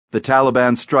The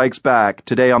Taliban strikes back,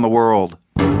 today on The World.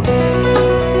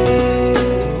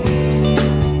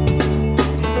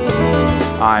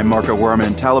 I'm Marco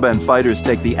Werman. Taliban fighters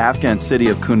take the Afghan city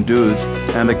of Kunduz,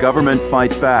 and the government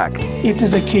fights back. It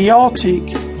is a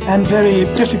chaotic and very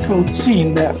difficult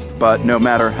scene there. But no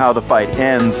matter how the fight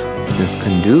ends, this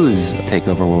Kunduz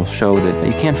takeover will show that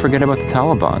you can't forget about the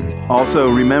Taliban. Also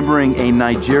remembering a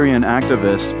Nigerian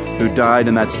activist who died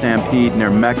in that stampede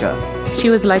near Mecca. She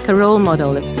was like a role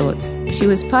model of sorts. She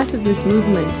was part of this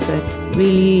movement that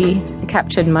really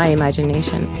captured my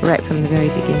imagination right from the very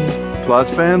beginning. Plus,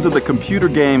 fans of the computer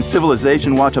game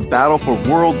Civilization watch a battle for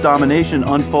world domination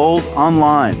unfold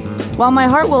online. While my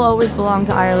heart will always belong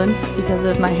to Ireland because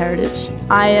of my heritage,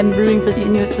 I am rooting for the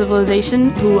Inuit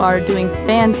civilization, who are doing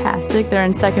fantastic. They're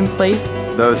in second place.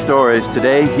 Those stories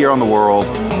today here on The World.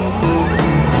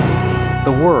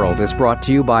 The World is brought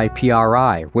to you by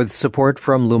PRI with support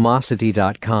from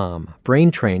Lumosity.com,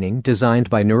 brain training designed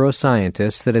by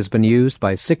neuroscientists that has been used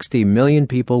by 60 million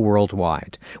people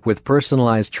worldwide, with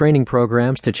personalized training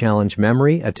programs to challenge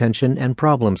memory, attention, and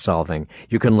problem solving.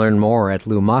 You can learn more at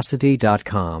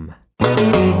Lumosity.com.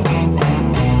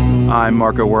 I'm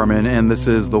Marco Werman, and this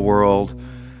is The World.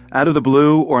 Out of the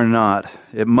blue or not,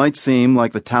 it might seem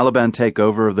like the Taliban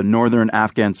takeover of the northern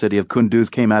Afghan city of Kunduz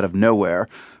came out of nowhere.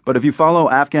 But if you follow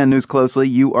Afghan news closely,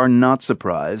 you are not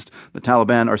surprised. The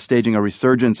Taliban are staging a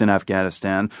resurgence in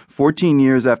Afghanistan 14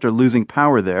 years after losing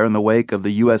power there in the wake of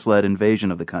the U.S.-led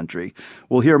invasion of the country.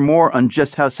 We'll hear more on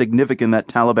just how significant that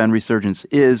Taliban resurgence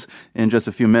is in just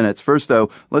a few minutes. First, though,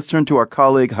 let's turn to our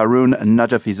colleague Harun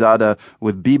Najafizadeh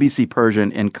with BBC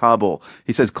Persian in Kabul.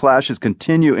 He says clashes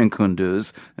continue in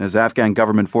Kunduz as Afghan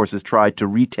government forces try to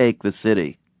retake the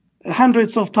city.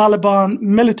 Hundreds of Taliban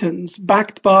militants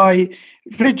backed by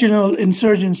regional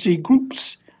insurgency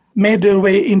groups made their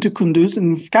way into Kunduz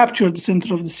and captured the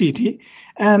center of the city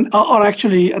and are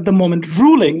actually at the moment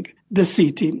ruling the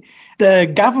city.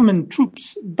 The government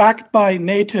troops backed by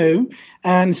NATO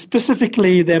and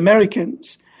specifically the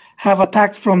Americans have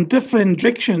attacked from different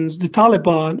directions the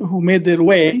Taliban who made their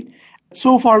way.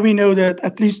 So far, we know that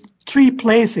at least 3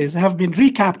 places have been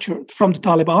recaptured from the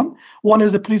Taliban. One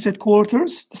is the police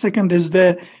headquarters, the second is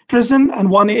the prison, and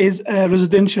one is a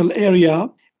residential area.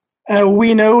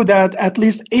 We know that at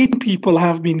least 8 people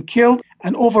have been killed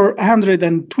and over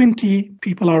 120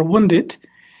 people are wounded.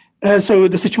 So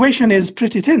the situation is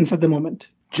pretty tense at the moment.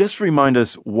 Just remind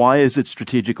us, why is it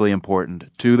strategically important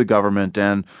to the government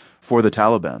and for the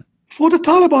Taliban? For the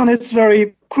Taliban, it's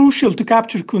very crucial to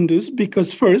capture Kunduz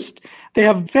because first, they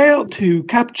have failed to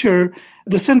capture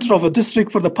the center of a district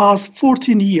for the past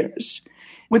 14 years.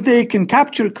 When they can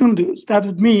capture Kunduz, that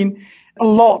would mean a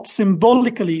lot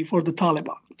symbolically for the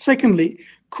Taliban. Secondly,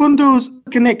 Kunduz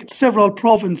connects several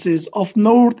provinces of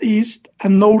northeast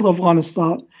and north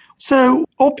Afghanistan. So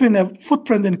open a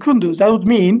footprint in Kunduz, that would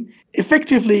mean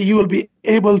effectively you will be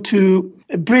able to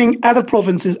bring other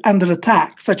provinces under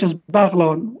attack, such as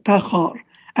Baghlan, Takhar,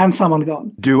 and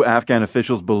Samangan. Do Afghan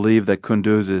officials believe that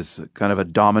Kunduz is kind of a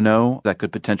domino that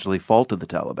could potentially fall to the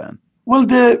Taliban? Well,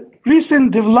 the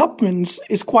recent developments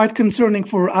is quite concerning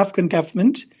for Afghan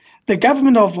government. The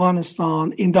government of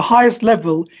Afghanistan, in the highest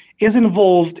level, is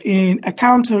involved in a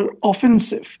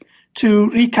counter-offensive to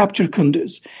recapture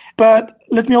Kunduz. But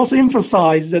let me also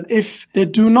emphasize that if they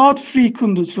do not free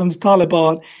Kunduz from the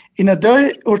Taliban in a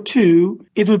day or two,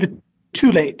 it will be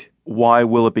too late. Why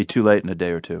will it be too late in a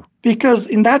day or two? Because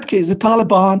in that case, the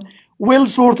Taliban will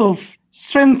sort of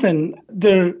strengthen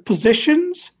their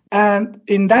positions. And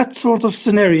in that sort of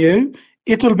scenario,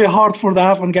 it will be hard for the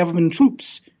Afghan government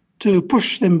troops to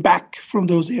push them back from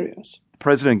those areas.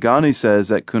 President Ghani says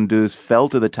that Kunduz fell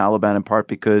to the Taliban in part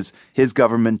because his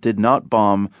government did not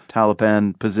bomb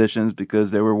Taliban positions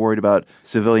because they were worried about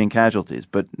civilian casualties.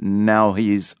 But now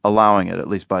he's allowing it, at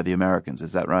least by the Americans.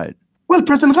 Is that right? Well,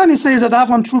 President Ghani says that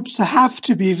Afghan troops have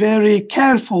to be very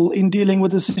careful in dealing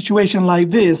with a situation like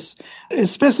this.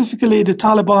 Specifically, the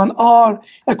Taliban are,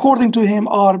 according to him,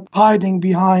 are hiding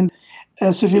behind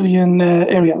civilian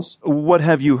areas. What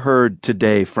have you heard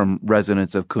today from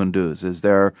residents of Kunduz? Is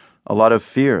there a lot of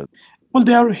fear? Well,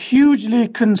 they are hugely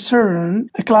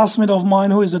concerned. A classmate of mine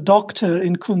who is a doctor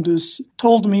in Kunduz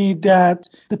told me that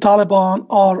the Taliban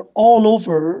are all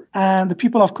over and the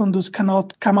people of Kunduz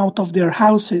cannot come out of their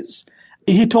houses.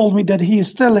 He told me that he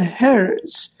still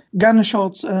hears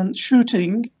gunshots and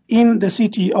shooting in the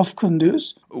city of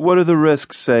Kunduz. What are the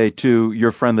risks, say, to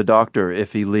your friend the doctor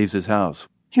if he leaves his house?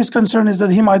 His concern is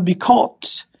that he might be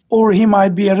caught or he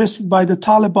might be arrested by the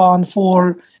Taliban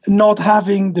for not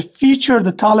having the feature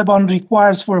the Taliban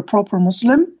requires for a proper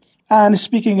Muslim and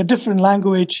speaking a different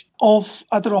language of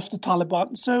other of the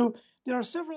Taliban. So there are several